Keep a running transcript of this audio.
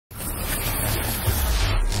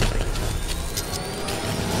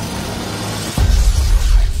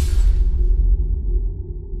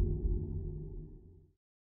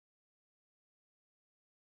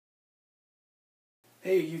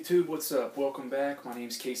Hey YouTube, what's up? Welcome back. My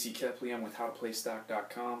name's Kepley. I'm with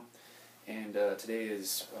howtoplaystock.com, and today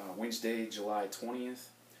is Wednesday, July 20th.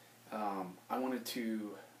 I wanted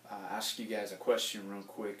to ask you guys a question real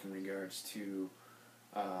quick in regards to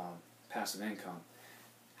passive income.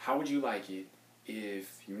 How would you like it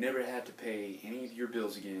if you never had to pay any of your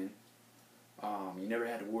bills again, you never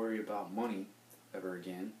had to worry about money ever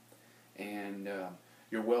again, and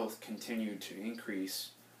your wealth continued to increase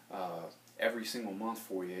every single month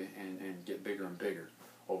for you and get bigger and bigger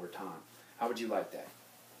over time? How would you like that?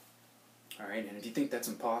 Alright, and if you think that's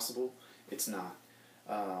impossible, it's not.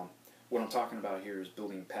 What I'm talking about here is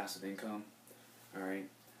building passive income. Alright,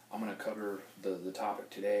 I'm going to cover the topic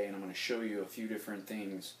today, and I'm going to show you a few different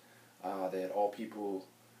things that all people,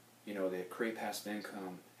 that create passive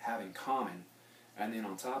income have in common. And then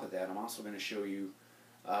on top of that, I'm also going to show you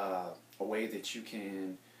a way that you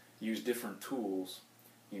can use different tools,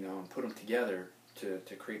 and put them together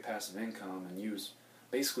to create passive income and use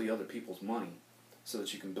basically other people's money so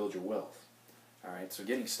that you can build your wealth. Alright, so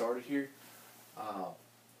getting started here,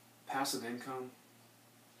 passive income,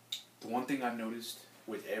 the one thing I've noticed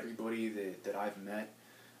with everybody that I've met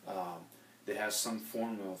that has some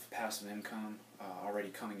form of passive income already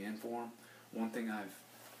coming in for them, one thing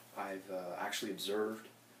I've actually observed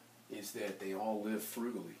is that they all live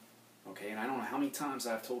frugally. Okay, and I don't know how many times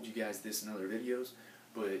I've told you guys this in other videos,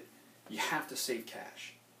 but you have to save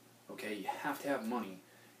cash. Okay, you have to have money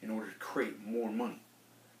in order to create more money.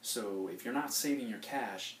 So if you're not saving your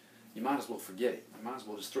cash, you might as well forget it. You might as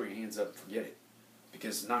well just throw your hands up and forget it,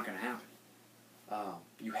 because it's not going to happen.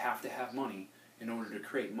 You have to have money in order to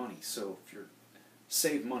create money. So if you're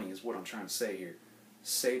save money is what I'm trying to say here.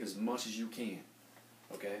 Save as much as you can.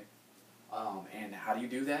 Okay, and how do you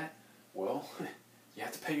do that? Well, you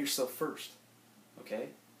have to pay yourself first. Okay.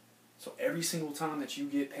 So every single time that you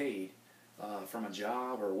get paid from a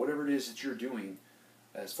job or whatever it is that you're doing,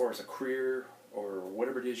 as far as a career or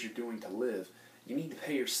whatever it is you're doing to live, you need to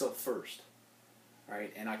pay yourself first.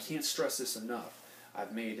 Alright, and I can't stress this enough.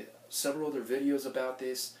 I've made several other videos about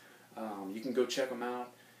this. You can go check them out.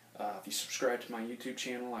 If you subscribe to my YouTube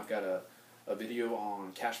channel, I've got a video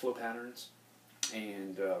on cash flow patterns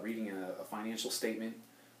and reading a financial statement.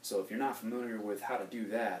 So if you're not familiar with how to do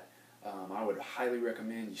that, I would highly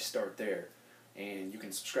recommend you start there, and you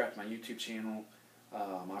can subscribe to my YouTube channel.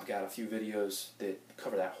 I've got a few videos that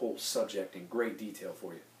cover that whole subject in great detail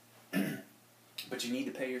for you. But you need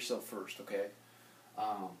to pay yourself first, okay?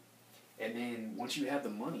 And then once you have the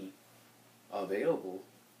money available,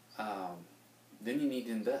 then you need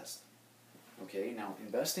to invest. Okay, now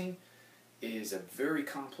investing is a very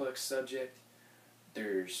complex subject.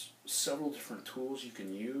 There's several different tools you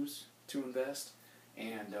can use to invest.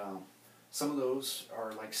 And some of those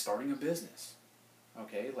are like starting a business.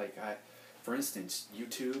 Okay, for instance,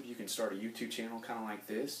 YouTube. You can start a YouTube channel kind of like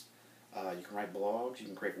this. You can write blogs. You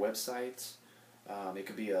can create websites. It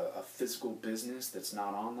could be a physical business that's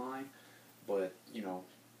not online, but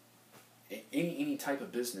any type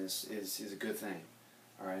of business is a good thing.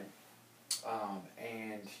 All right,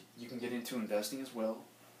 and you can get into investing as well.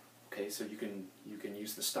 Okay, so you can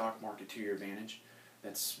use the stock market to your advantage.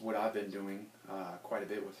 That's what I've been doing quite a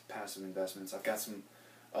bit with passive investments. I've got some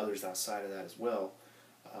others outside of that as well,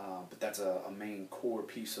 but that's a main core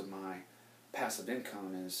piece of my passive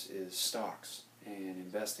income is stocks and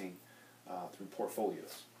investing through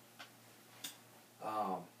portfolios.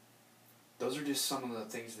 Those are just some of the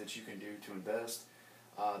things that you can do to invest.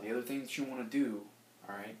 The other thing that you want to do,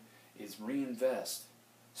 all right, is reinvest.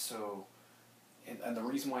 So, and the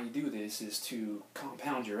reason why you do this is to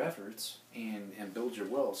compound your efforts and build your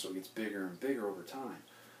wealth so it gets bigger and bigger over time.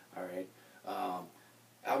 All right.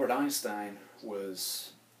 Albert Einstein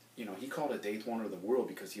was, he called it the eighth wonder of the world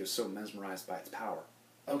because he was so mesmerized by its power.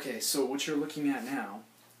 Okay, so what you're looking at now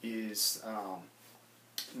is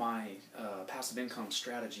my passive income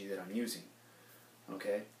strategy that I'm using.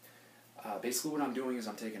 Okay. Basically what I'm doing is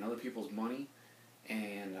I'm taking other people's money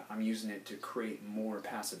and I'm using it to create more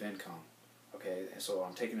passive income. Okay, so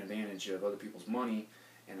I'm taking advantage of other people's money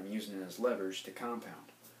and I'm using it as leverage to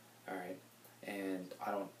compound. Alright, and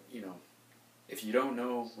I don't, if you don't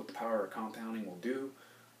know what the power of compounding will do,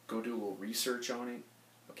 go do a little research on it.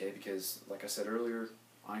 Okay, because like I said earlier,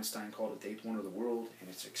 Einstein called it the eighth wonder of the world, and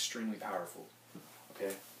it's extremely powerful.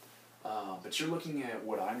 Okay, but you're looking at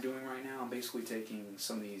what I'm doing right now. I'm basically taking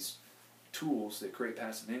some of these tools that create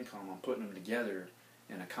passive income, I'm putting them together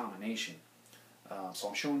in a combination. So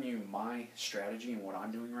I'm showing you my strategy and what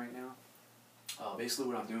I'm doing right now. Basically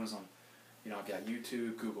what I'm doing is I've got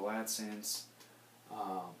YouTube, Google AdSense,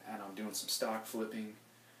 and I'm doing some stock flipping.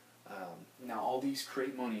 Now all these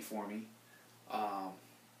create money for me, Um,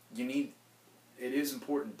 you need, it is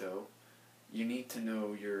important though, you need to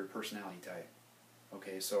know your personality type.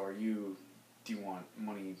 Okay, so do you want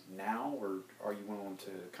money now, or are you willing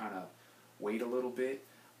to kind of wait a little bit?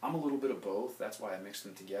 I'm a little bit of both, that's why I mixed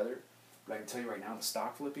them together. But I can tell you right now, the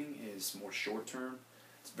stock flipping is more short term.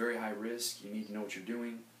 It's very high risk, you need to know what you're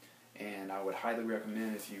doing, and I would highly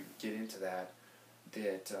recommend, if you get into that,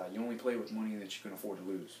 that you only play with money that you can afford to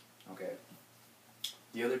lose. Okay.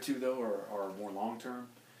 The other two though are more long term,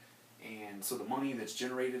 and so the money that's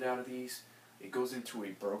generated out of these, it goes into a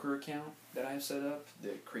broker account that I have set up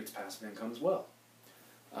that creates passive income as well.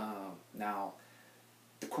 Now,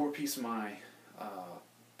 the core piece of my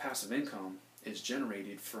passive income is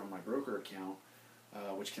generated from my broker account,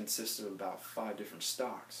 which consists of about 5 different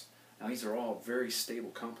stocks. Now, these are all very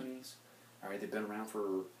stable companies. All right, they've been around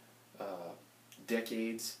for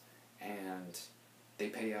decades, and they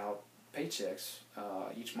pay out paychecks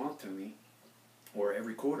each month to me, or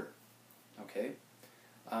every quarter. Okay.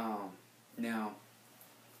 Now,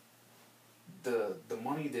 the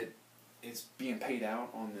money that is being paid out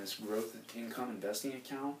on this growth income investing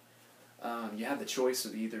account, you have the choice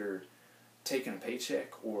of either taking a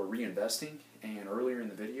paycheck or reinvesting. And earlier in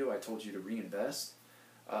the video, I told you to reinvest.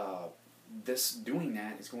 Doing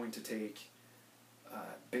that is going to take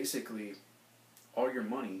basically all your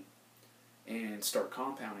money and start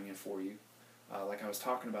compounding it for you, like I was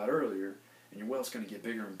talking about earlier, and your wealth's going to get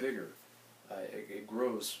bigger and bigger. It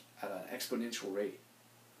grows at an exponential rate.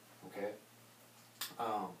 Okay?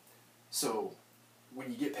 So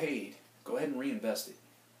when you get paid, go ahead and reinvest it.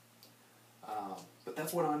 But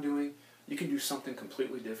that's what I'm doing. You can do something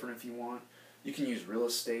completely different if you want. You can use real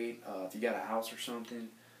estate. If you got a house or something,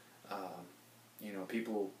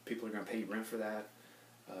 people are going to pay you rent for that.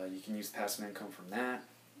 You can use passive income from that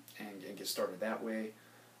and get started that way.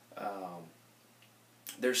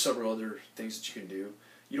 There's several other things that you can do.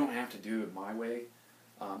 You don't have to do it my way.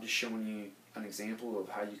 I'm just showing you an example of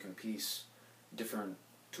how you can piece different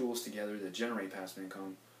tools together that generate passive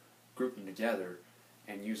income, group them together,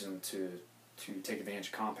 and use them to take advantage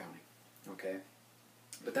of compounding. Okay?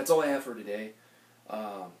 But that's all I have for today.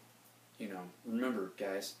 Remember,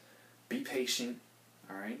 guys, be patient,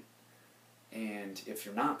 all right? And if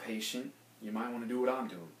you're not patient, you might want to do what I'm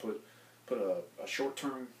doing. Put a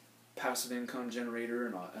short-term passive income generator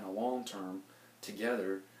and a long-term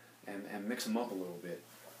together, and mix them up a little bit.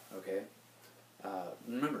 Okay.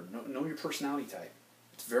 Remember, know your personality type.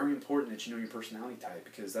 It's very important that you know your personality type,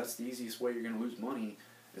 because that's the easiest way you're going to lose money,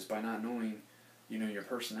 is by not knowing, your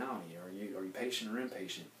personality. Are you patient or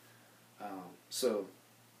impatient? Those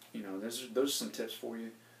are some tips for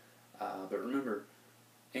you. But remember,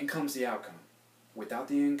 income's the outcome. Without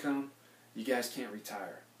the income, you guys can't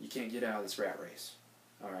retire. You can't get out of this rat race.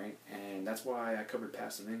 All right, and that's why I covered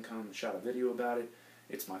passive income and shot a video about it.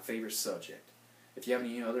 It's my favorite subject. If you have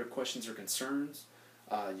any other questions or concerns,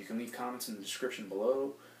 you can leave comments in the description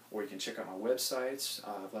below, or you can check out my websites.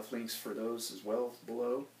 I've left links for those as well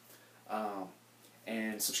below.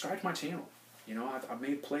 And subscribe to my channel. I've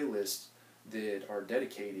made playlists that are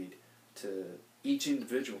dedicated to each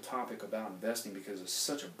individual topic about investing, because it's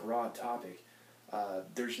such a broad topic.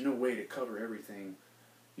 There's no way to cover everything,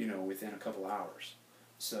 within a couple hours.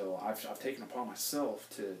 So I've taken upon myself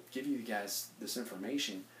to give you guys this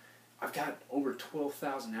information. I've got over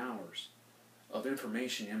 12,000 hours of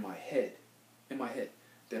information in my head,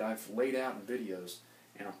 that I've laid out in videos,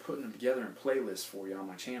 and I'm putting them together in playlists for you on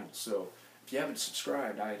my channel. So if you haven't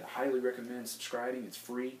subscribed, I highly recommend subscribing. It's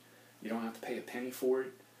free. You don't have to pay a penny for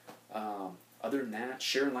it. Other than that,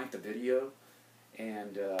 share and like the video,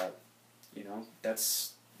 and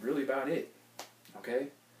that's really about it. Okay?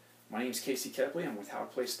 My name is Kepley. I'm with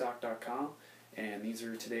HowToPlayStock.com, and these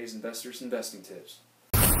are today's investors' investing tips.